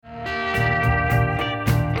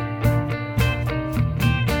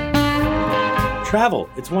Travel,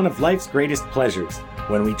 it's one of life's greatest pleasures.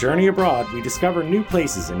 When we journey abroad, we discover new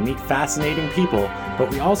places and meet fascinating people, but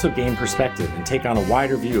we also gain perspective and take on a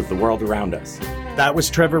wider view of the world around us. That was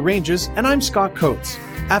Trevor Ranges, and I'm Scott Coates.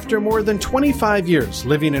 After more than 25 years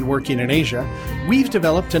living and working in Asia, we've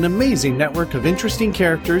developed an amazing network of interesting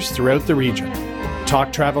characters throughout the region.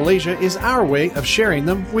 Talk Travel Asia is our way of sharing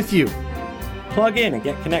them with you. Plug in and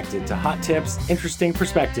get connected to hot tips, interesting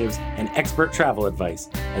perspectives, and expert travel advice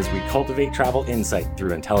as we cultivate travel insight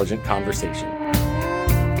through intelligent conversation.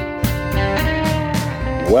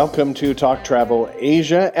 Welcome to Talk Travel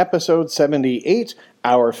Asia, episode 78,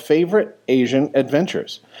 our favorite Asian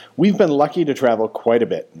adventures. We've been lucky to travel quite a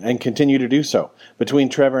bit and continue to do so. Between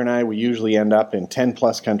Trevor and I, we usually end up in 10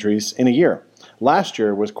 plus countries in a year. Last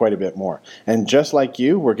year was quite a bit more. And just like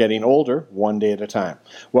you, we're getting older one day at a time.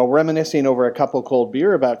 While reminiscing over a couple cold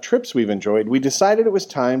beer about trips we've enjoyed, we decided it was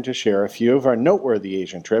time to share a few of our noteworthy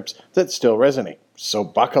Asian trips that still resonate. So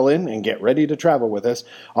buckle in and get ready to travel with us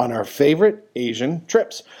on our favorite Asian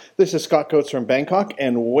trips. This is Scott Coates from Bangkok,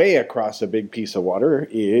 and way across a big piece of water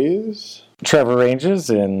is... Trevor Ranges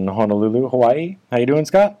in Honolulu, Hawaii. How you doing,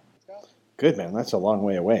 Scott? Good, man. That's a long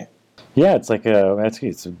way away. Yeah, it's like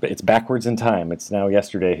it's backwards in time. It's now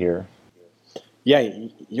yesterday here. Yeah,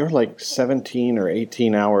 you're like 17 or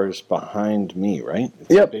 18 hours behind me, right? It's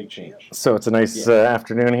Yep. a big change. So it's a nice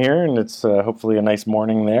afternoon here, and it's hopefully a nice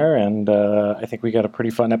morning there. And I think we got a pretty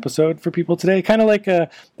fun episode for people today, kind of like the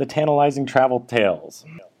tantalizing travel tales.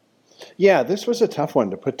 Yeah, this was a tough one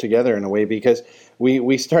to put together in a way because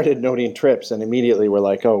we started noting trips and immediately we're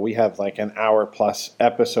like, oh, we have like an hour plus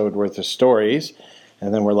episode worth of stories.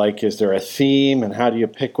 And then we're like, is there a theme and how do you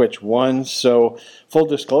pick which ones? So full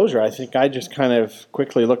disclosure, I think I just kind of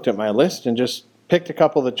quickly looked at my list and just picked a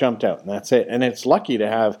couple that jumped out, and that's it. And it's lucky to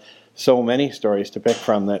have so many stories to pick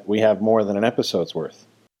from that we have more than an episode's worth.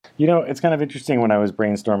 You know, it's kind of interesting when I was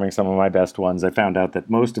brainstorming some of my best ones, I found out that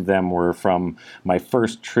most of them were from my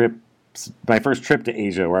first trip to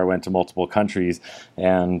Asia, where I went to multiple countries.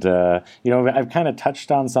 And, I've kind of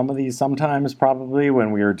touched on some of these sometimes probably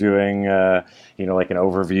when we were doing, like an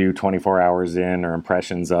overview 24 hours in or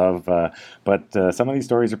impressions of. But some of these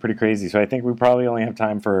stories are pretty crazy. So I think we probably only have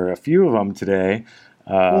time for a few of them today.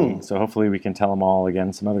 So hopefully we can tell them all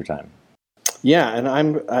again some other time. Yeah, and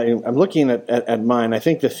I'm looking at mine. I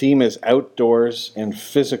think the theme is outdoors and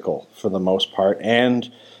physical for the most part,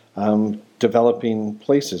 and developing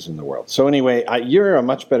places in the world. So anyway, you're a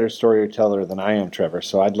much better storyteller than I am, Trevor,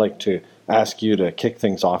 so I'd like to ask you to kick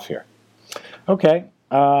things off here. Okay.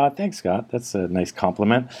 Thanks, Scott. That's a nice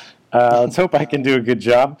compliment. Let's hope I can do a good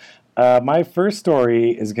job. My first story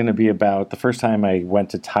is going to be about the first time I went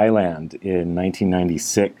to Thailand in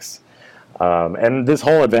 1996. And this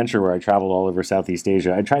whole adventure where I traveled all over Southeast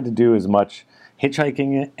Asia, I tried to do as much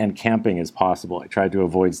hitchhiking and camping as possible. I tried to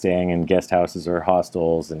avoid staying in guest houses or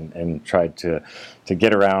hostels and tried to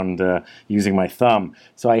get around using my thumb.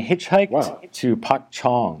 So I hitchhiked to Pak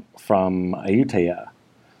Chong from Ayutthaya.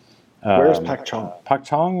 Where is Pak Chong? Pak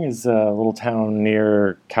Chong is a little town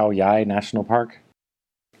near Khao Yai National Park.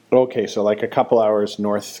 Okay, so like a couple hours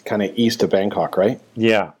north, kind of east of Bangkok, right?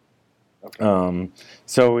 Yeah. Okay.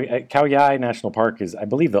 So Khao Yai National Park is, I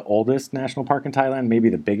believe, the oldest national park in Thailand, maybe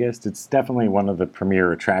the biggest. It's definitely one of the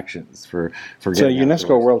premier attractions for It's a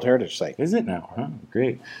UNESCO World Heritage Site. Is it now? Huh?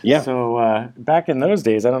 Great. Yeah. So back in those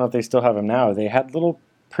days, I don't know if they still have them now, they had little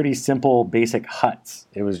pretty simple basic huts.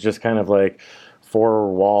 It was just kind of like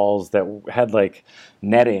 4 walls that had like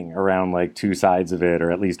netting around like 2 sides of it,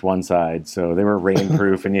 or at least one side. So they were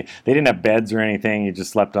rainproof, and they didn't have beds or anything. You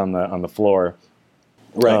just slept on the floor.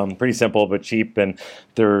 Right. Pretty simple but cheap, and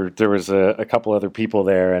there was a couple other people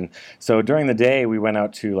there, and so during the day we went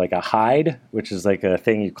out to like a hide, which is like a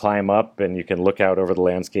thing you climb up and you can look out over the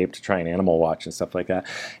landscape to try and animal watch and stuff like that.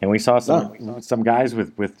 And we saw some guys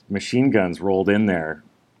with machine guns rolled in there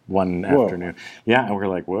one afternoon. Yeah, and we're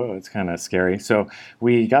like, whoa, it's kind of scary. So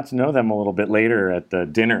we got to know them a little bit later at the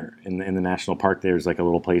dinner in the national park. There's like a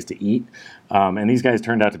little place to eat, and these guys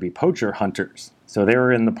turned out to be poacher hunters. So they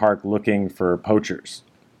were in the park looking for poachers.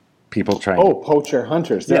 People trying. Oh, poacher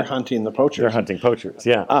hunters. They're hunting the poachers. They're hunting poachers,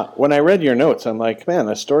 yeah. When I read your notes, I'm like, man,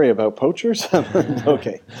 a story about poachers?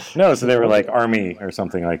 Okay. No, so they were like army or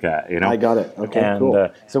something like that, you know? I got it. Okay, and, cool.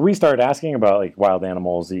 So we started asking about like wild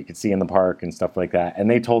animals that you could see in the park and stuff like that.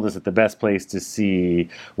 And they told us that the best place to see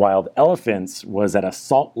wild elephants was at a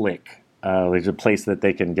salt lick. There's a place that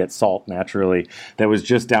they can get salt naturally that was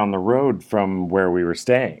just down the road from where we were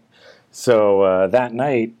staying. So that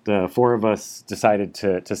night, the 4 of us decided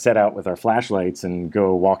to set out with our flashlights and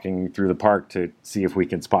go walking through the park to see if we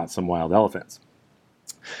could spot some wild elephants.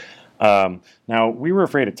 Now, we were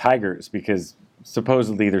afraid of tigers because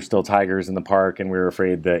supposedly there's still tigers in the park, and we were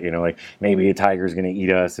afraid that, like maybe a tiger's going to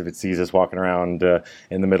eat us if it sees us walking around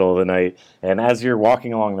in the middle of the night. And as you're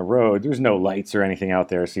walking along the road, there's no lights or anything out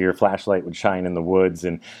there, so your flashlight would shine in the woods,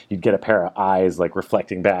 and you'd get a pair of eyes like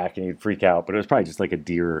reflecting back, and you'd freak out. But it was probably just like a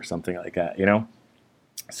deer or something like that,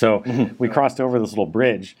 So we crossed over this little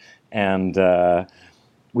bridge, and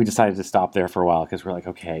we decided to stop there for a while because we're like,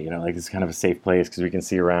 okay, like it's kind of a safe place because we can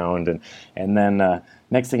see around. And then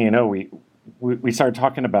next thing you know, we started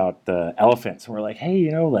talking about the elephants. And we're like, hey,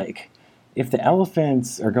 like if the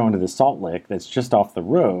elephants are going to the salt lick that's just off the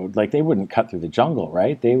road, like they wouldn't cut through the jungle,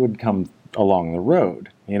 right? They would come along the road,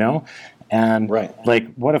 And right.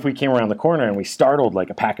 Like, what if we came around the corner and we startled like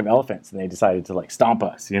a pack of elephants and they decided to like stomp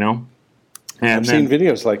us, And I've seen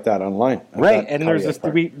videos like that online. Right, and there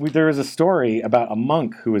was a story about a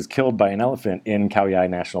monk who was killed by an elephant in Khao Yai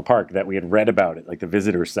National Park that we had read about at like the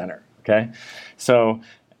visitor center. Okay, so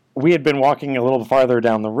we had been walking a little farther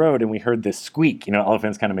down the road and we heard this squeak.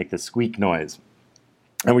 Elephants kind of make this squeak noise.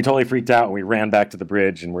 And we totally freaked out, and we ran back to the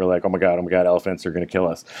bridge, and we're like, oh my God, elephants are going to kill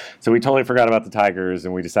us. So we totally forgot about the tigers,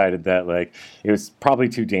 and we decided that like it was probably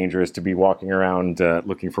too dangerous to be walking around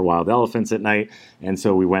looking for wild elephants at night. And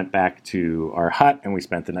so we went back to our hut, and we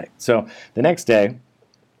spent the night. So the next day,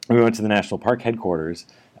 we went to the National Park headquarters,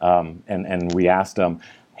 and we asked them,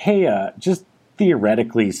 hey, just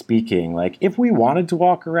theoretically speaking, like if we wanted to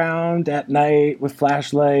walk around at night with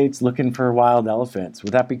flashlights looking for wild elephants,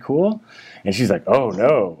 would that be cool? And she's like, oh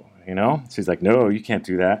no, she's like, no, you can't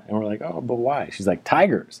do that. And we're like, oh, but why? She's like,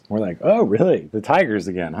 tigers. And we're like, oh, really? The tigers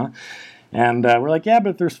again, huh? And we're like, yeah,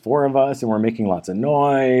 but if there's 4 of us and we're making lots of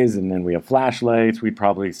noise and then we have flashlights, we'd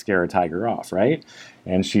probably scare a tiger off, right?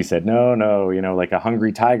 And she said, no, like a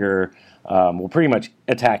hungry tiger will pretty much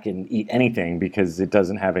attack and eat anything because it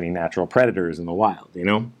doesn't have any natural predators in the wild,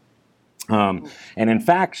 And in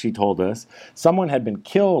fact, she told us someone had been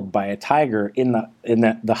killed by a tiger in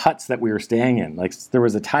the huts that we were staying in. Like there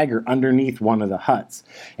was a tiger underneath one of the huts,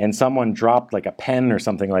 and someone dropped like a pen or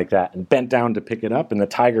something like that and bent down to pick it up, and the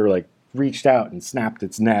tiger like reached out and snapped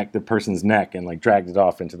the person's neck, and like dragged it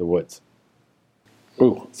off into the woods.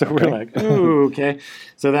 Ooh, so we're like, ooh, okay.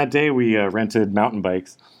 So that day we rented mountain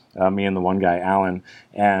bikes, me and the one guy, Alan,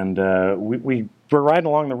 and we were riding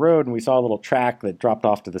along the road, and we saw a little track that dropped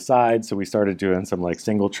off to the side. So we started doing some like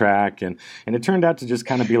single track, and it turned out to just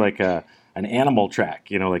kind of be like an animal track,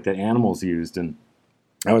 like that animals used. And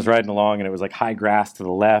I was riding along, and it was like high grass to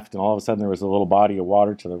the left, and all of a sudden there was a little body of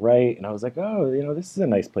water to the right, and I was like, oh, this is a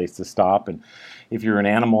nice place to stop. And if you're an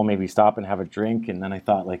animal, maybe stop and have a drink. And then I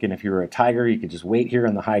thought, like, and if you were a tiger, you could just wait here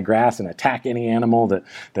in the high grass and attack any animal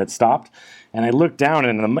that stopped. And I looked down,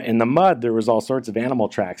 and in the mud, there was all sorts of animal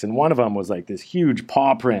tracks. And one of them was like this huge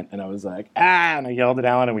paw print. And I was like, and I yelled at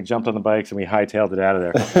Alan, and we jumped on the bikes, and we hightailed it out of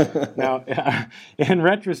there. Now, in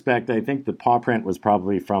retrospect, I think the paw print was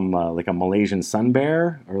probably from like a Malaysian sun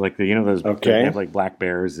bear, or like those they have like black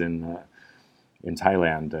bears in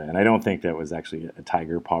Thailand. And I don't think that was actually a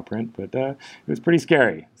tiger paw print, but it was pretty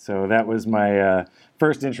scary. So that was my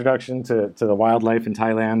first introduction to the wildlife in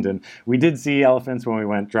Thailand. And we did see elephants when we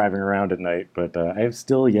went driving around at night, but I have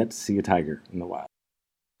still yet to see a tiger in the wild.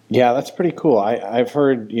 Yeah, that's pretty cool. I've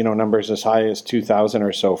heard, numbers as high as 2,000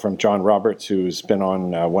 or so from John Roberts, who's been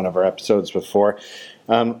on one of our episodes before.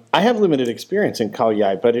 I have limited experience in Khao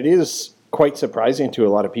Yai, but it is quite surprising to a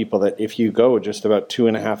lot of people that if you go just about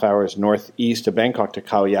 2.5 hours northeast of Bangkok to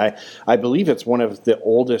Khao Yai, I believe it's one of the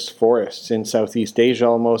oldest forests in Southeast Asia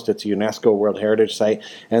almost. It's a UNESCO World Heritage Site,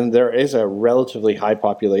 and there is a relatively high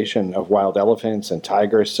population of wild elephants and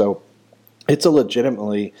tigers, so it's a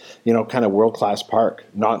legitimately, kind of world-class park,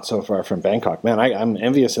 not so far from Bangkok. Man, I'm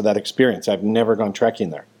envious of that experience. I've never gone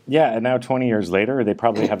trekking there. Yeah, and now 20 years later, they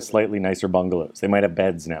probably have slightly nicer bungalows. They might have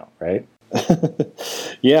beds now, right?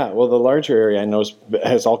 Yeah, well, the larger area I know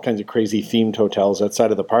has all kinds of crazy themed hotels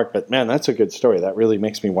outside of the park, but man, that's a good story. That really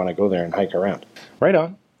makes me want to go there and hike around. Right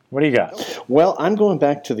on. What do you got? Well, I'm going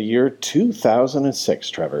back to the year 2006,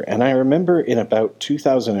 Trevor, and I remember in about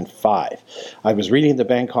 2005, I was reading the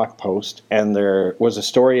Bangkok Post, and there was a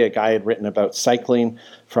story a guy had written about cycling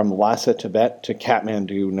from Lhasa, Tibet to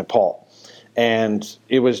Kathmandu, Nepal. And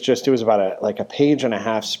it was about a page and a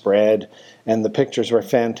half spread, and the pictures were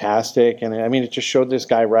fantastic. And I mean, it just showed this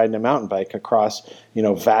guy riding a mountain bike across,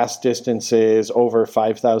 vast distances, over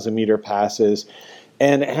 5,000 meter passes.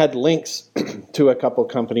 And it had links to a couple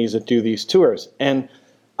companies that do these tours. And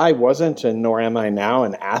I wasn't, and nor am I now,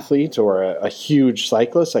 an athlete or a huge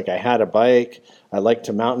cyclist. Like, I had a bike, I liked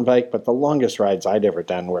to mountain bike, but the longest rides I'd ever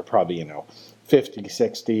done were probably, 50,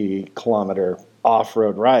 60 kilometer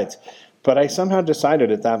off-road rides. But I somehow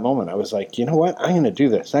decided at that moment, I was like, you know what? I'm going to do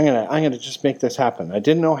this. I'm going to just make this happen. I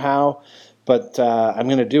didn't know how, but I'm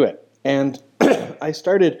going to do it. And I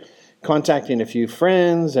started contacting a few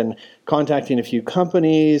friends and contacting a few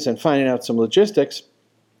companies and finding out some logistics.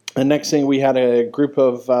 And next thing, we had a group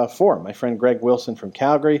of four. My friend Greg Wilson from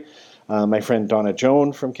Calgary, my friend Donna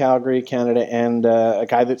Joan from Calgary, Canada, and a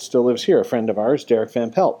guy that still lives here, a friend of ours, Derek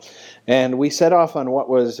Van Pelt. And we set off on what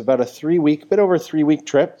was about a 3-week, bit over a 3-week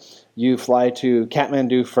trip. You fly to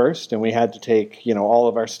Kathmandu first, and we had to take, all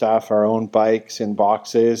of our stuff, our own bikes and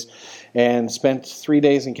boxes, and spent 3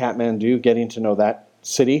 days in Kathmandu getting to know that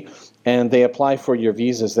city. And they apply for your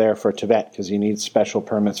visas there for Tibet because you need special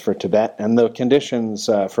permits for Tibet. And the conditions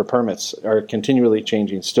for permits are continually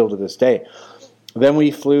changing still to this day. Then we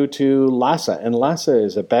flew to Lhasa, and Lhasa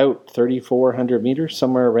is about 3,400 meters,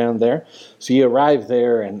 somewhere around there. So you arrive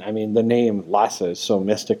there, and the name Lhasa is so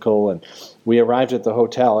mystical. And we arrived at the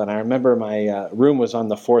hotel, and I remember my room was on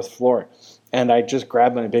the 4th floor, and I just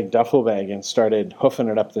grabbed my big duffel bag and started hoofing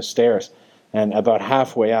it up the stairs. And about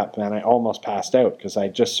halfway up, and I almost passed out because I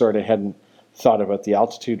just sort of hadn't thought about the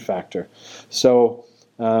altitude factor. So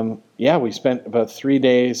we spent about 3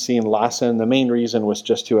 days seeing Lhasa, and the main reason was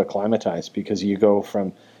just to acclimatize because you go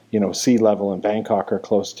from, sea level in Bangkok or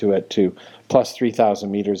close to it to plus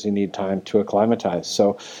 3,000 meters, you need time to acclimatize.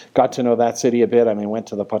 So got to know that city a bit. Went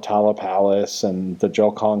to the Potala Palace and the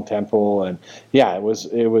Jolkong Temple, and it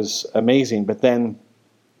was amazing. But then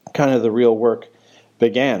kind of the real work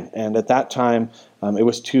began. And at that time, it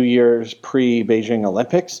was 2 years pre-Beijing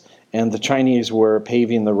Olympics, and the Chinese were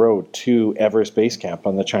paving the road to Everest Base Camp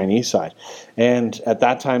on the Chinese side. And at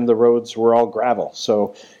that time, the roads were all gravel.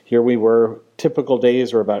 So here we were, typical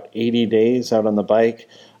days were about 80 days out on the bike,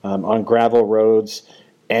 on gravel roads,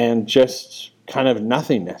 and just kind of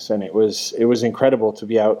nothingness. And it was incredible to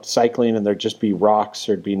be out cycling, and there'd just be rocks,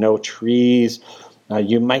 there'd be no trees.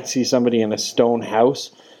 You might see somebody in a stone house.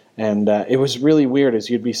 And it was really weird as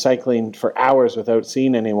you'd be cycling for hours without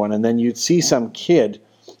seeing anyone, and then you'd see some kid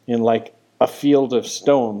in like a field of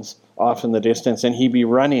stones off in the distance, and he'd be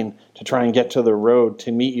running to try and get to the road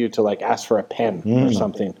to meet you to like ask for a pen or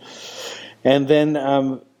something. And then,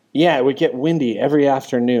 it would get windy every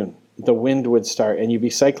afternoon. The wind would start, and you'd be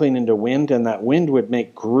cycling into wind, and that wind would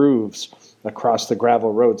make grooves across the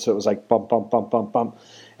gravel road. So it was like bump, bump, bump, bump, bump.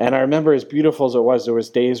 And I remember, as beautiful as it was, there was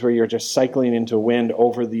days where you're just cycling into wind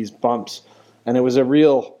over these bumps. And it was a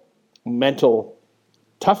real mental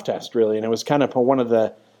tough test, really. And it was kind of one of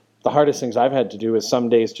the hardest things I've had to do is some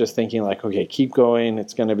days just thinking like, okay, keep going,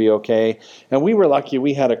 it's going to be okay. And we were lucky.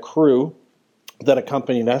 We had a crew that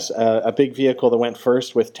accompanied us, a big vehicle that went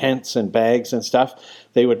first with tents and bags and stuff.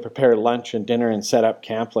 They would prepare lunch and dinner and set up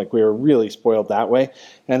camp. Like, we were really spoiled that way.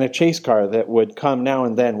 And a chase car that would come now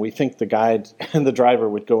and then. We think the guide and the driver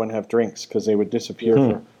would go and have drinks because they would disappear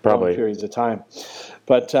for long periods of time.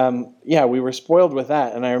 But we were spoiled with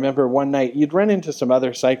that. And I remember one night, you'd run into some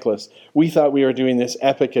other cyclists. We thought we were doing this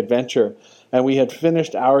epic adventure, and we had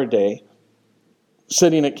finished our day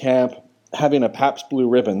sitting at camp, having a Pabst Blue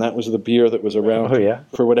Ribbon. That was the beer that was around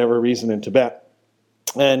for whatever reason in Tibet.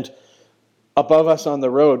 And above us on the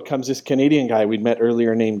road comes this Canadian guy we'd met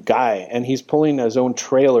earlier named Guy, and he's pulling his own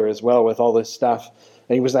trailer as well with all this stuff.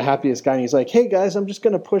 And he was the happiest guy, and he's like, hey guys, I'm just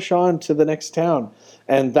going to push on to the next town.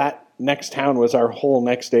 And that next town was our whole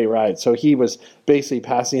next day ride. So he was basically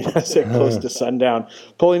passing us at close to sundown,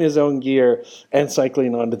 pulling his own gear and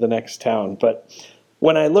cycling on to the next town. But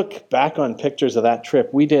when I look back on pictures of that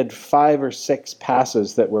trip, we did 5 or 6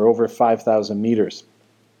 passes that were over 5,000 meters.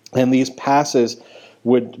 And these passes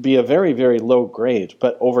would be a very, very low grade,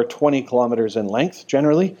 but over 20 kilometers in length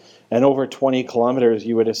generally. And over 20 kilometers,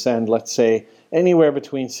 you would ascend, let's say, anywhere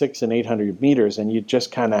between 600 and 800 meters. And you'd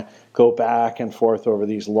just kind of go back and forth over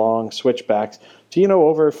these long switchbacks to,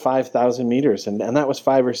 over 5,000 meters. And that was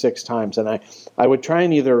 5 or 6 times. And I would try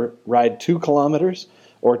and either ride 2 kilometers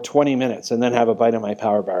or 20 minutes and then have a bite of my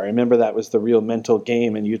power bar. I remember that was the real mental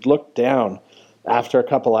game, and you'd look down after a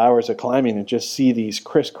couple hours of climbing and just see these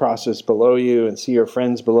crisscrosses below you and see your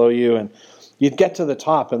friends below you, and you'd get to the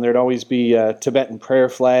top and there'd always be Tibetan prayer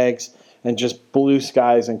flags and just blue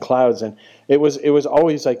skies and clouds, and it was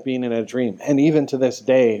always like being in a dream. And even to this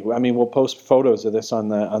day, we'll post photos of this on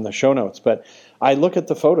the show notes, but I look at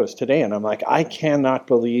the photos today and I'm like, I cannot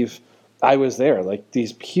believe I was there, like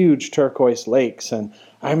these huge turquoise lakes. And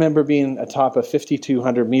I remember being atop a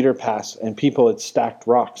 5,200 meter pass, and people had stacked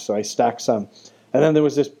rocks, so I stacked some. And then there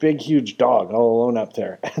was this big, huge dog all alone up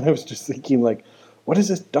there. And I was just thinking, like, what is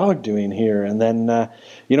this dog doing here? And then,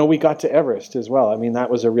 we got to Everest as well.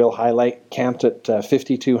 That was a real highlight. Camped at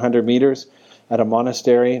 5,200 meters at a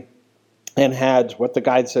monastery. and had what the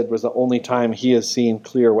guide said was the only time he has seen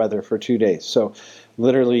clear weather for 2 days. So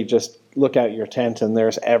literally just look out your tent and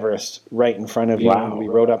there's Everest right in front of you. Wow. And we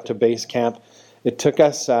rode up to base camp. It took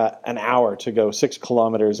us an hour to go 6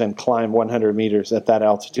 kilometers and climb 100 meters at that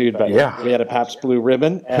altitude. But Yeah. we had a Pabst Blue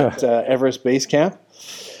Ribbon at Everest Base Camp.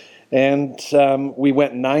 And we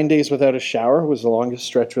went 9 days without a shower. It was the longest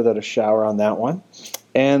stretch without a shower on that one.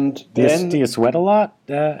 And Do you sweat a lot?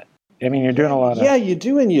 I mean, you're doing a lot of... Yeah, you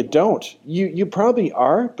do and you don't. You probably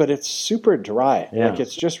are, but it's super dry. Yeah. Like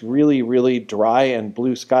it's just really, really dry and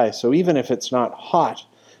blue sky. So even if it's not hot,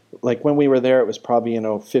 like when we were there, it was probably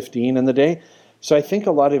 15 in the day. So I think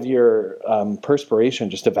a lot of your perspiration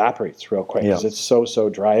just evaporates real quick because it's so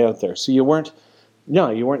dry out there. So you weren't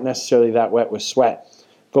necessarily that wet with sweat.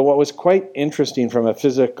 But what was quite interesting from a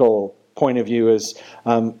physical point of view is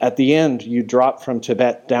at the end you dropped from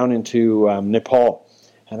Tibet down into Nepal.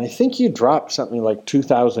 And I think you dropped something like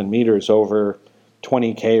 2,000 meters over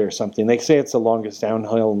 20K or something. They say it's the longest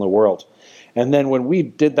downhill in the world. And then when we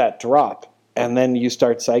did that drop and then you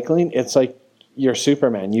start cycling, it's like you're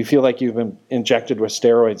Superman. You feel like you've been injected with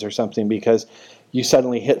steroids or something because you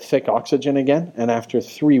suddenly hit thick oxygen again. And after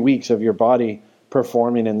 3 weeks of your body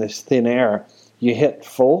performing in this thin air, you hit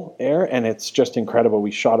full air and it's just incredible.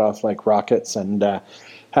 We shot off like rockets and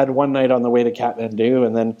had one night on the way to Kathmandu,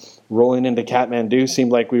 and then rolling into Kathmandu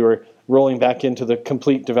seemed like we were rolling back into the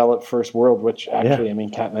complete developed first world, which actually, I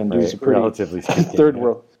mean, Kathmandu is a pretty relatively speaking, third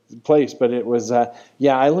world place. But it was,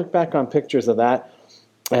 I look back on pictures of that,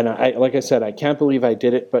 and like I said, I can't believe I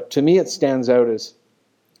did it. But to me, it stands out as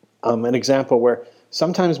an example where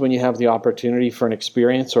sometimes when you have the opportunity for an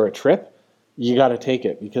experience or a trip, you got to take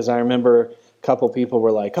it. Because I remember couple people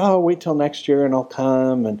were like, oh, wait till next year and I'll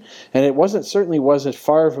come. And it certainly wasn't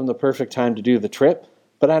far from the perfect time to do the trip,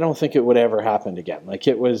 but I don't think it would ever happen again. Like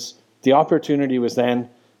the opportunity was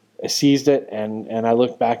then, I seized it, and I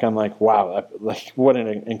look back, I'm like, wow, like what an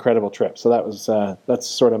incredible trip. So that's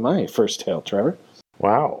sort of my first tale, Trevor.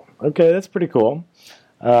 Wow. Okay, that's pretty cool.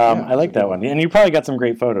 I like that one. And you probably got some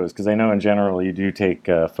great photos because I know in general you do take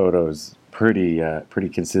photos pretty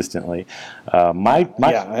consistently. I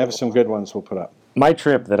have some good ones we'll put up. My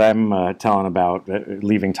trip that I'm telling about,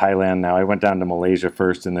 leaving Thailand now, I went down to Malaysia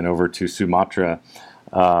first and then over to Sumatra.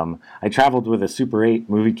 I traveled with a Super 8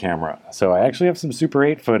 movie camera, so I actually have some Super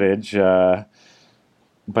 8 footage, but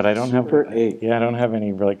I don't have Super 8. Yeah, I don't have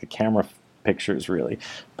any like the camera pictures really.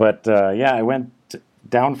 But I went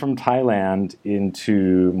down from Thailand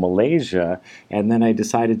into Malaysia, and then I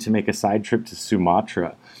decided to make a side trip to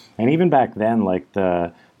Sumatra. And even back then, like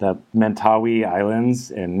the Mentawai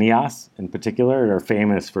Islands and Nias in particular are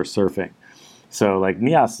famous for surfing. So like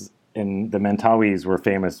Nias and the Mentawais were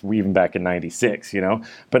famous even back in '96,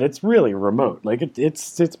 but it's really remote. Like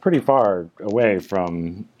it's pretty far away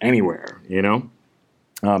from anywhere, and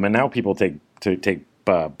now people take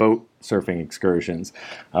boat surfing excursions.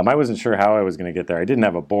 I wasn't sure how I was going to get there. I didn't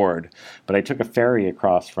have a board, but I took a ferry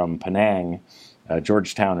across from Penang,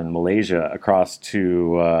 Georgetown in Malaysia, across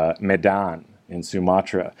to Medan in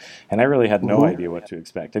Sumatra, and I really had no idea what to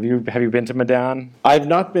expect. Have you been to Medan? I've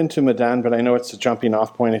not been to Medan, but I know it's a jumping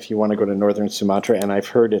off point if you want to go to northern Sumatra, and I've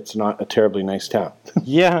heard it's not a terribly nice town.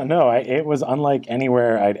 Yeah, no, it was unlike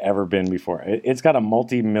anywhere I'd ever been before. It's got a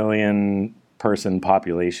multi-million person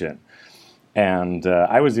population. And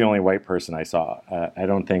I was the only white person I saw. I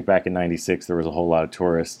don't think back in '96 there was a whole lot of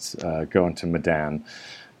tourists going to Medan.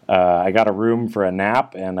 I got a room for a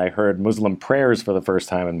nap, and I heard Muslim prayers for the first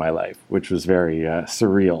time in my life, which was very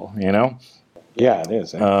surreal, Yeah, it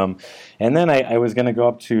is. And then I was going to go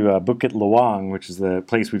up to Bukit Lawang, which is the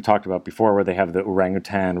place we've talked about before, where they have the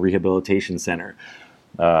orangutan rehabilitation center.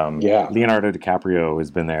 Leonardo DiCaprio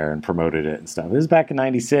has been there and promoted it and stuff. It was back in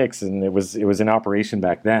 '96, and it was in operation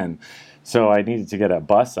back then. So I needed to get a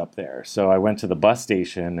bus up there. So I went to the bus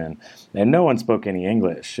station, and no one spoke any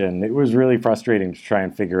English, and it was really frustrating to try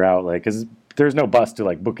and figure out, like, because there's no bus to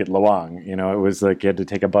like Bukit Lawang. It was like you had to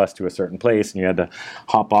take a bus to a certain place, and you had to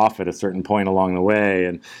hop off at a certain point along the way.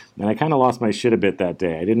 And I kind of lost my shit a bit that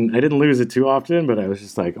day. I didn't lose it too often, but I was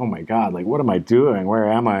just like, oh my god, like what am I doing?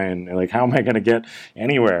 Where am I? And like how am I going to get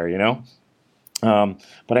anywhere?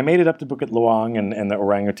 But I made it up to Bukit Lawang and the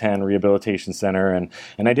Orangutan Rehabilitation Center, and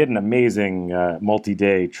I did an amazing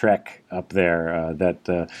multi-day trek up there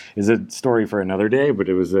that is a story for another day, but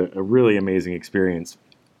it was a really amazing experience.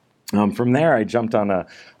 From there, I jumped on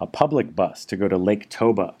a public bus to go to Lake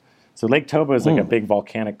Toba. So Lake Toba is like a big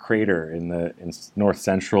volcanic crater in north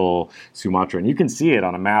central Sumatra, and you can see it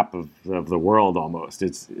on a map of the world almost.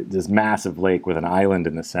 It's this massive lake with an island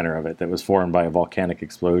in the center of it that was formed by a volcanic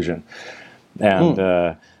explosion. And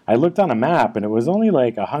I I looked on a map and it was only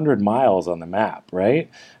like 100 miles on the map, right?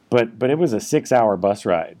 But it was a 6-hour bus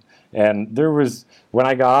ride. And when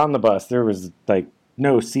I got on the bus, there was like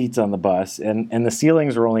no seats on the bus, and the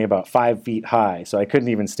ceilings were only about 5 feet high, so I couldn't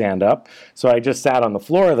even stand up. So I just sat on the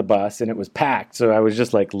floor of the bus, and it was packed, so I was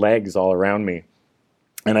just like legs all around me.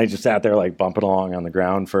 And I just sat there like bumping along on the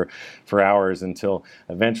ground for hours until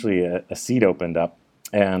eventually a seat opened up.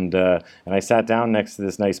 And I sat down next to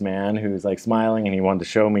this nice man who was like smiling, and he wanted to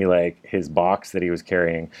show me like his box that he was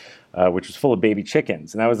carrying, which was full of baby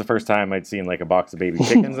chickens. And that was the first time I'd seen like a box of baby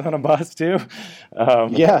chickens on a bus too.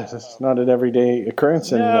 Yeah, it's not an everyday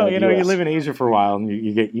occurrence. No, in the you US. live in Asia for a while and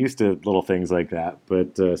you get used to little things like that.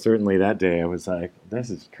 But certainly that day I was like,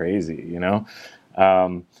 this is crazy,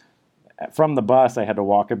 From the bus, I had to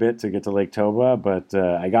walk a bit to get to Lake Toba, but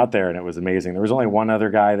I got there and it was amazing. There was only one other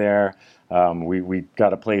guy there. We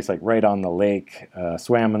got a place like right on the lake,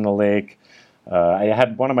 swam in the lake. I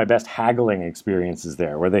had one of my best haggling experiences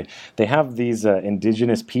there, where they have these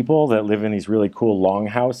indigenous people that live in these really cool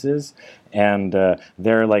longhouses, and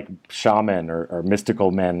they're like shaman or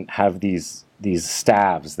mystical men have these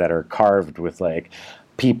staves that are carved with like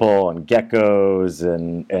people and geckos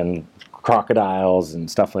and crocodiles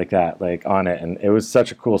and stuff like that, like on it. And it was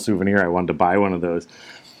such a cool souvenir. I wanted to buy one of those.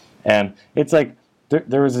 And it's like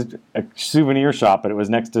there was a souvenir shop, but it was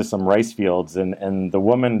next to some rice fields, and the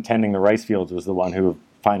woman tending the rice fields was the one who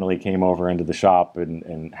finally came over into the shop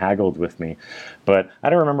and haggled with me. But I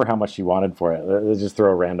don't remember how much she wanted for it. Let's just throw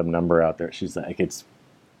a random number out there. She's like, it's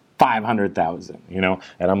 500,000, and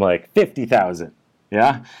I'm like 50,000.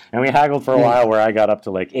 Yeah, and we haggled for a while where I got up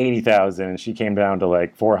to like 80,000 and she came down to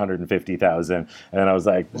like 450,000, and then I was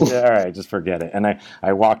like, yeah, all right, just forget it. And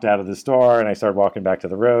I walked out of the store and I started walking back to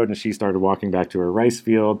the road, and she started walking back to her rice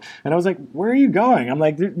field, and I was like, where are you going? I'm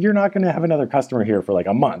like, you're not going to have another customer here for like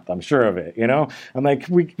a month, I'm sure of it, I'm like,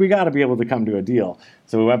 we got to be able to come to a deal.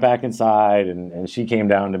 So we went back inside, and she came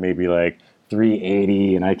down to maybe like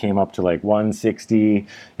 380, and I came up to like 160,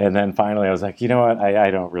 and then finally I was like, you know what,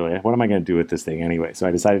 what am I going to do with this thing anyway? So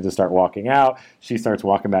I decided to start walking out. She starts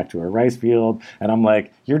walking back to her rice field, and I'm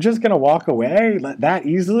like, you're just going to walk away that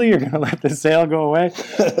easily? You're going to let the sale go away?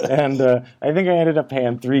 And I think I ended up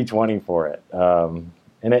paying $320 for it.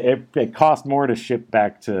 And it cost more to ship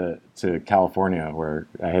back to California, where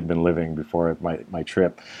I had been living before my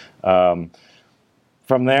trip.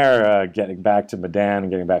 From there, getting back to Medan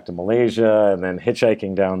and getting back to Malaysia, and then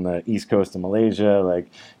hitchhiking down the east coast of Malaysia, like,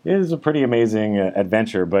 it was a pretty amazing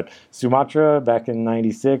adventure. But Sumatra back in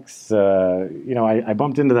 '96, I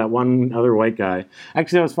bumped into that one other white guy.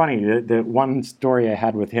 Actually, that was funny. The one story I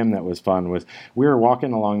had with him that was fun was we were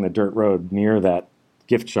walking along the dirt road near that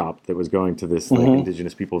gift shop that was going to this like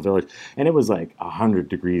indigenous people village, and it was like 100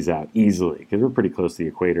 degrees out easily, because we're pretty close to the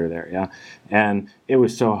equator there, yeah. And it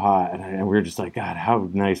was so hot, and we were just like, God, how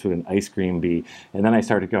nice would an ice cream be? And then I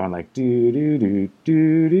started going like do do do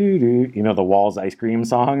do do do, the Walls ice cream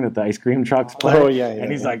song that the ice cream trucks play. Oh yeah.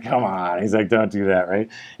 And he's like, come on. He's like, don't do that, right?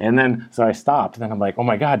 And then so I stopped, and then I'm like, oh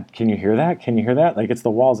my God, can you hear that? Can you hear that? Like, it's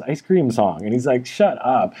the Walls ice cream song. And he's like, shut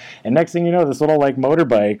up. And next thing you know, this little like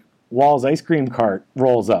motorbike Walls ice cream cart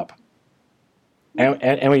rolls up,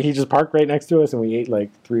 and he just parked right next to us, and we ate like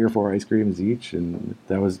 3 or 4 ice creams each, and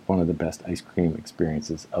that was one of the best ice cream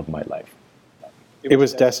experiences of my life. It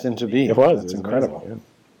was destined to be. It was. That's it was incredible. amazing,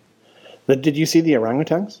 yeah. Did you see the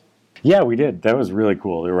orangutans? Yeah, we did. That was really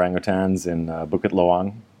cool. The orangutans in Bukit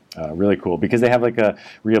Lawang. Really cool, because they have like a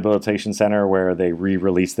rehabilitation center where they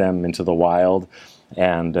re-release them into the wild,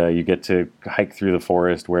 and you get to hike through the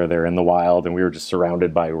forest where they're in the wild, and we were just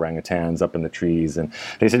surrounded by orangutans up in the trees, and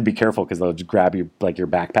they said be careful because they'll just grab you like your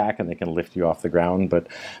backpack and they can lift you off the ground, but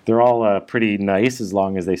they're all pretty nice as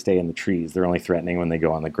long as they stay in the trees. They're only threatening when they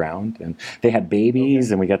go on the ground. And they had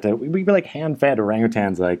babies, and we like hand-fed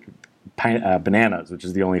orangutans like bananas, which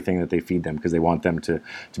is the only thing that they feed them, because they want them to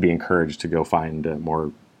be encouraged to go find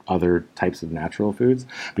more other types of natural foods.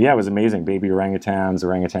 But yeah, it was amazing. Baby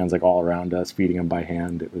orangutans like all around us, feeding them by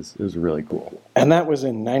hand. It was really cool. And that was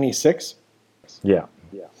in '96? Yeah.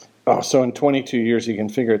 Oh, so in 22 years you can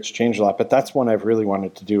figure it's changed a lot, but that's one I've really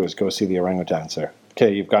wanted to do, is go see the orangutans there.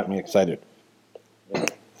 Okay, you've got me excited.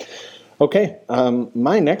 Okay,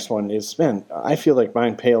 my next one is, man, I feel like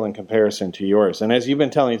mine pale in comparison to yours. And as you've been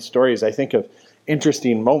telling stories, I think of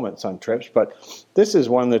interesting moments on trips, but this is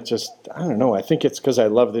one that just, I don't know, I think it's because I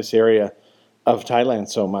love this area of Thailand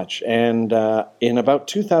so much. And in about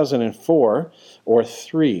 2004 or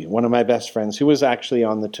 3, one of my best friends, who was actually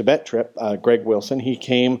on the Tibet trip, Greg Wilson, he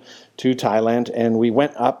came to Thailand, and we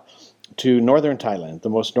went up to northern Thailand, the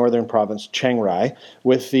most northern province, Chiang Rai,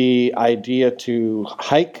 with the idea to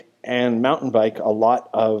hike and mountain bike a lot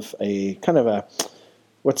of a kind of a,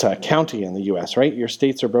 what's a county in the U.S., right? Your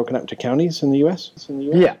states are broken up into counties in the U.S.?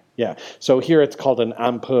 Yeah. Yeah. So here it's called an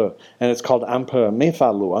ampe, and it's called Ampe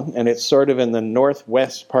Mefalua, and it's sort of in the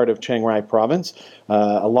northwest part of Chiang Rai province.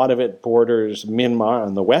 A lot of it borders Myanmar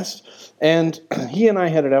on the west. And he and I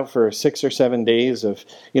headed out for 6 or 7 days of,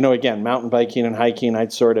 again, mountain biking and hiking.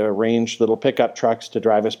 I'd sort of arrange little pickup trucks to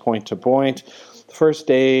drive us point to point. The first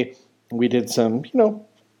day, we did some,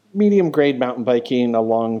 medium-grade mountain biking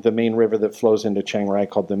along the main river that flows into Chiang Rai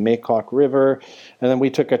called the Mekok River. And then we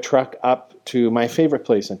took a truck up to my favorite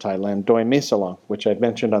place in Thailand, Doi Mesalong, which I've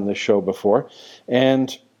mentioned on this show before.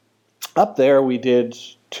 And up there we did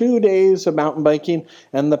 2 days of mountain biking.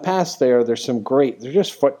 And the paths they're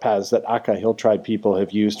just footpaths that Akha Hill Tribe people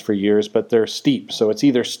have used for years, but they're steep. So it's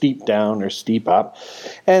either steep down or steep up.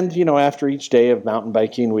 And, after each day of mountain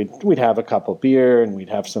biking, we'd have a couple beer and we'd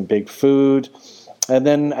have some big food. And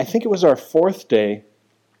then I think it was our 4th day,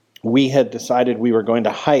 we had decided we were going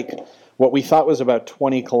to hike what we thought was about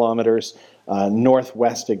 20 kilometers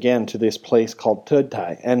northwest again to this place called Tud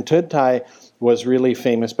Thai. And Tud Thai was really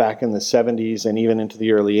famous back in the 70s and even into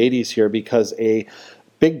the early 80s here because a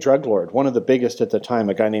big drug lord, one of the biggest at the time,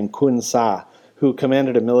 a guy named Kun Sa, who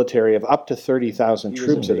commanded a military of up to 30,000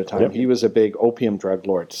 troops at a time. He was a big opium drug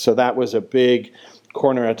lord. So that was a big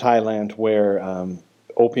corner of Thailand where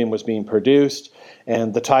opium was being produced.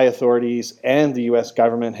 And the Thai authorities and the U.S.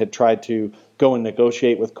 government had tried to go and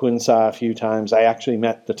negotiate with Kun Sa a few times. I actually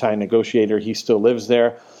met the Thai negotiator. He still lives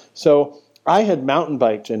there. So I had mountain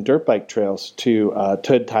biked and dirt bike trails to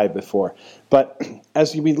Tud Thai before. But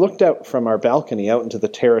as we looked out from our balcony out into the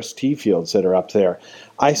terraced tea fields that are up there,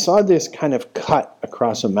 I saw this kind of cut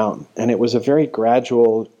across a mountain. And it was a very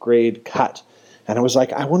gradual grade cut. And I was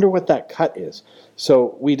like, I wonder what that cut is.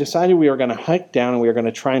 So we decided we were going to hike down and we were going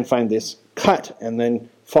to try and find this cut and then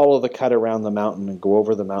follow the cut around the mountain and go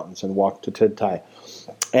over the mountains and walk to Tud Thai.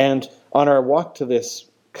 And on our walk to this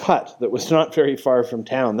cut that was not very far from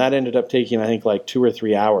town, that ended up taking, I think, like 2 or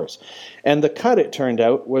 3 hours. And the cut, it turned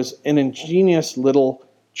out, was an ingenious little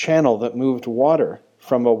channel that moved water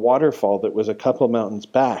from a waterfall that was a couple of mountains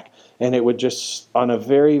back. And it would just, on a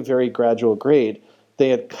very, very gradual grade, they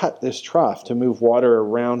had cut this trough to move water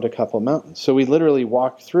around a couple mountains. So we literally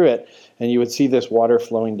walked through it, and you would see this water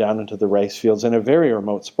flowing down into the rice fields in a very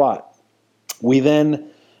remote spot. We then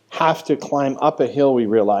have to climb up a hill, we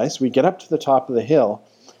realized. We get up to the top of the hill,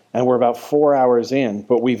 and we're about 4 hours in,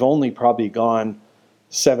 but we've only probably gone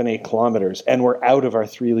 7-8 kilometers, and we're out of our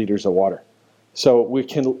 3 liters of water. So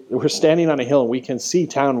we're standing on a hill, and we can see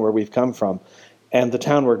town where we've come from, and the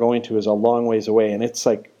town we're going to is a long ways away, and it's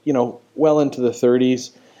like, well into the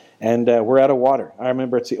 30s, and we're out of water. I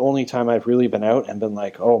remember it's the only time I've really been out and been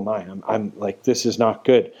like, oh my, I'm like, this is not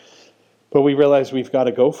good. But we realized we've got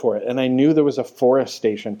to go for it. And I knew there was a forest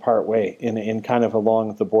station part way in kind of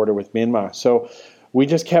along the border with Myanmar. So we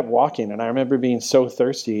just kept walking, and I remember being so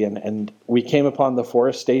thirsty, and we came upon the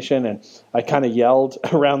forest station, and I kind of yelled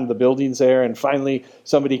around the buildings there, and finally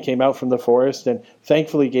somebody came out from the forest and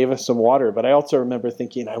thankfully gave us some water. But I also remember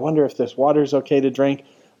thinking, I wonder if this water's okay to drink,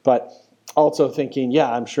 but also thinking,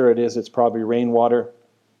 yeah, I'm sure it is. It's probably rainwater.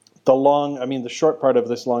 The short part of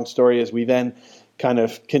this long story is we then kind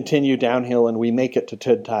of continue downhill and we make it to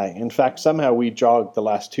Tud Thai. In fact, somehow we jogged the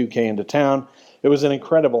last 2K into town. It was an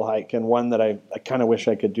incredible hike and one that I kind of wish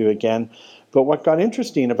I could do again. But what got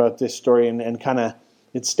interesting about this story and kind of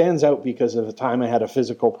it stands out because of the time I had a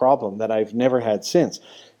physical problem that I've never had since,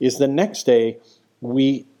 is the next day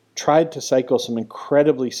we tried to cycle some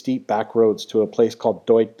incredibly steep back roads to a place called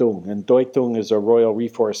Doi Tung. And Doi Tung is a royal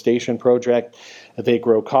reforestation project. They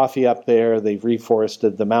grow coffee up there. They've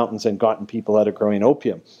reforested the mountains and gotten people out of growing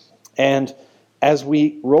opium. And as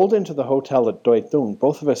we rolled into the hotel at Doi Tung,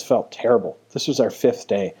 both of us felt terrible. This was our 5th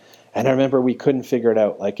day. And I remember we couldn't figure it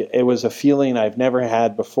out. Like it was a feeling I've never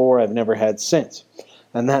had before, I've never had since.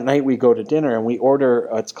 And that night we go to dinner and we order,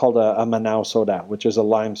 it's called a Manao soda, which is a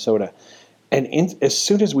lime soda. And as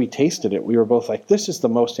soon as we tasted it, we were both like, this is the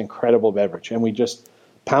most incredible beverage. And we just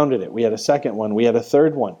pounded it. We had a second one. We had a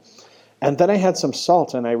third one. And then I had some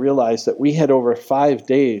salt, and I realized that we had over 5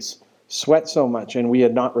 days sweat so much, and we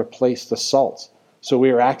had not replaced the salts. So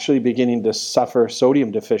we were actually beginning to suffer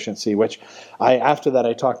sodium deficiency, which after that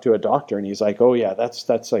I talked to a doctor, and he's like, oh yeah,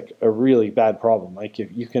 that's like a really bad problem. Like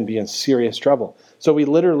you can be in serious trouble. So we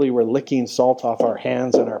literally were licking salt off our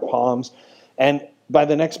hands and our palms. And by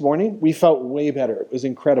the next morning, we felt way better. It was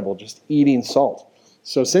incredible, just eating salt.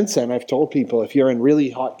 So since then, I've told people, if you're in really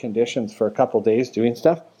hot conditions for a couple days doing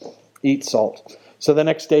stuff, eat salt. So the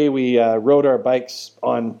next day, we rode our bikes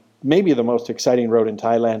on maybe the most exciting road in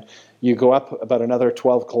Thailand. You go up about another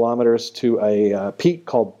 12 kilometers to a peak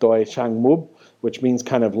called Doi Chang Mub, which means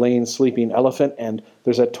kind of lane sleeping elephant. And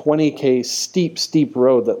there's a 20K steep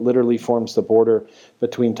road that literally forms the border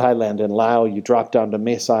between Thailand and Laos. You drop down to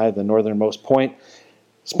Mae Sai, the northernmost point,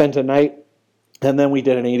 spent a night, and then we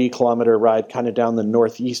did an 80-kilometer ride kind of down the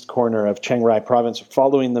northeast corner of Chiang Rai province,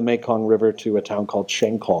 following the Mekong River to a town called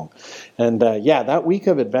Sheng Kong. And that week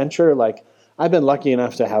of adventure, like, I've been lucky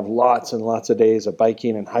enough to have lots and lots of days of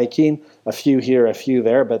biking and hiking, a few here, a few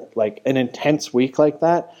there, but like an intense week like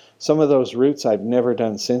that, some of those routes I've never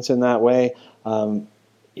done since in that way.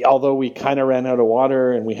 Although we kind of ran out of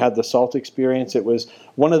water and we had the salt experience, it was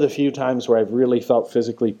one of the few times where I've really felt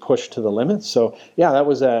physically pushed to the limits. So yeah, that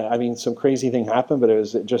was some crazy thing happened, but it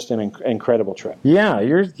was just an incredible trip. Yeah,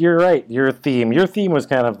 you're right. Your theme was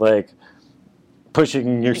kind of like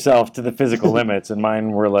pushing yourself to the physical limits, and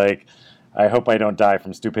mine were like, I hope I don't die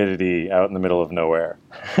from stupidity out in the middle of nowhere.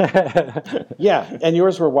 Yeah, and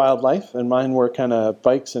yours were wildlife, and mine were kind of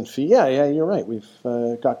bikes and feet. Yeah, you're right. We've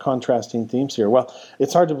got contrasting themes here. Well,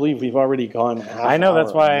 it's hard to believe we've already gone half I know,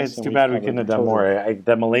 that's why this, it's too bad we couldn't have done more.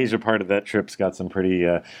 The Malaysia part of that trip's got some pretty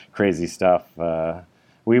crazy stuff.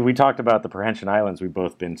 We talked about the Perhentian Islands we've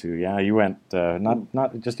both been to. Yeah, you went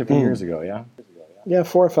not just a few years ago, yeah? Yeah,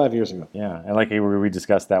 4 or 5 years ago. Yeah, and like we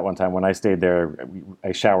discussed that one time when I stayed there,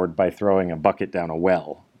 I showered by throwing a bucket down a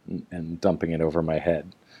well and dumping it over my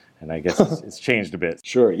head. And I guess it's changed a bit.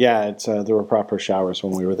 Sure, yeah, there were proper showers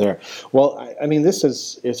when we were there. Well, I mean, this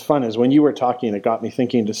is fun. Is when you were talking, it got me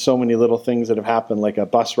thinking to so many little things that have happened, like a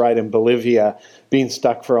bus ride in Bolivia, being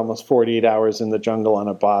stuck for almost 48 hours in the jungle on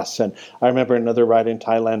a bus. And I remember another ride in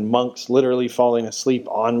Thailand, monks literally falling asleep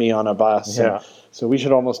on me on a bus. Yeah. So we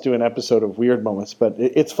should almost do an episode of weird moments, but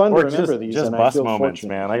it's fun to remember these. Just and bus I feel moments,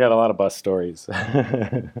 fortunate. man. I got a lot of bus stories.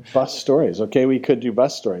 Bus stories. Okay, we could do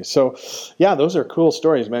bus stories. So, yeah, those are cool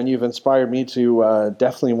stories, man. You've inspired me to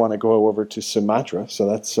definitely want to go over to Sumatra. So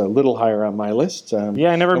that's a little higher on my list.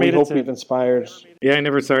 Yeah, I never made it. Hope we've inspired.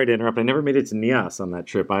 Yeah, sorry to interrupt. I never made it to Nias on that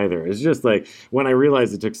trip either. It's just like when I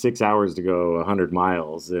realized it took 6 hours to go 100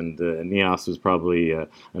 miles, and Nias was probably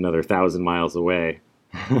another 1,000 miles away.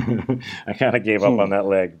 I kind of gave up on that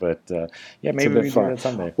leg, but yeah, maybe we can do that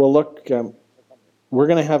someday. Well, look, we're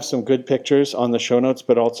going to have some good pictures on the show notes,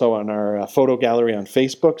 but also on our photo gallery on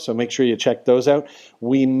Facebook, so make sure you check those out.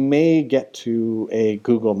 We may get to a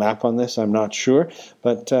Google map on this, I'm not sure,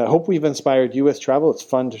 but hope we've inspired you with travel. It's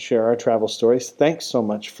fun to share our travel stories. Thanks so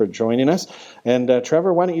much for joining us. And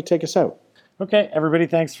Trevor, why don't you take us out? Okay, everybody,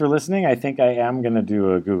 thanks for listening. I think I am going to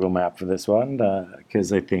do a Google map for this one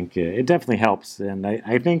because I think it definitely helps. And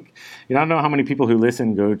I think, I don't know how many people who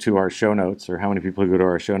listen go to our show notes or how many people who go to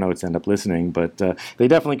our show notes end up listening, but they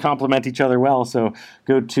definitely complement each other well. So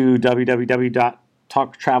go to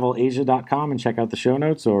www.talktravelasia.com and check out the show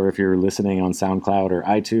notes, or if you're listening on SoundCloud or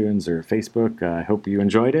iTunes or Facebook, I hope you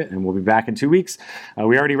enjoyed it, and we'll be back in 2 weeks.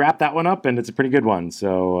 We already wrapped that one up, and it's a pretty good one,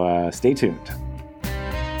 so stay tuned.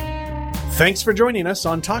 Thanks for joining us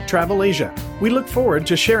on Talk Travel Asia. We look forward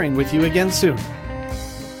to sharing with you again soon.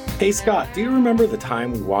 Hey Scott, do you remember the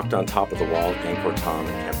time we walked on top of the wall at Angkor Thom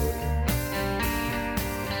and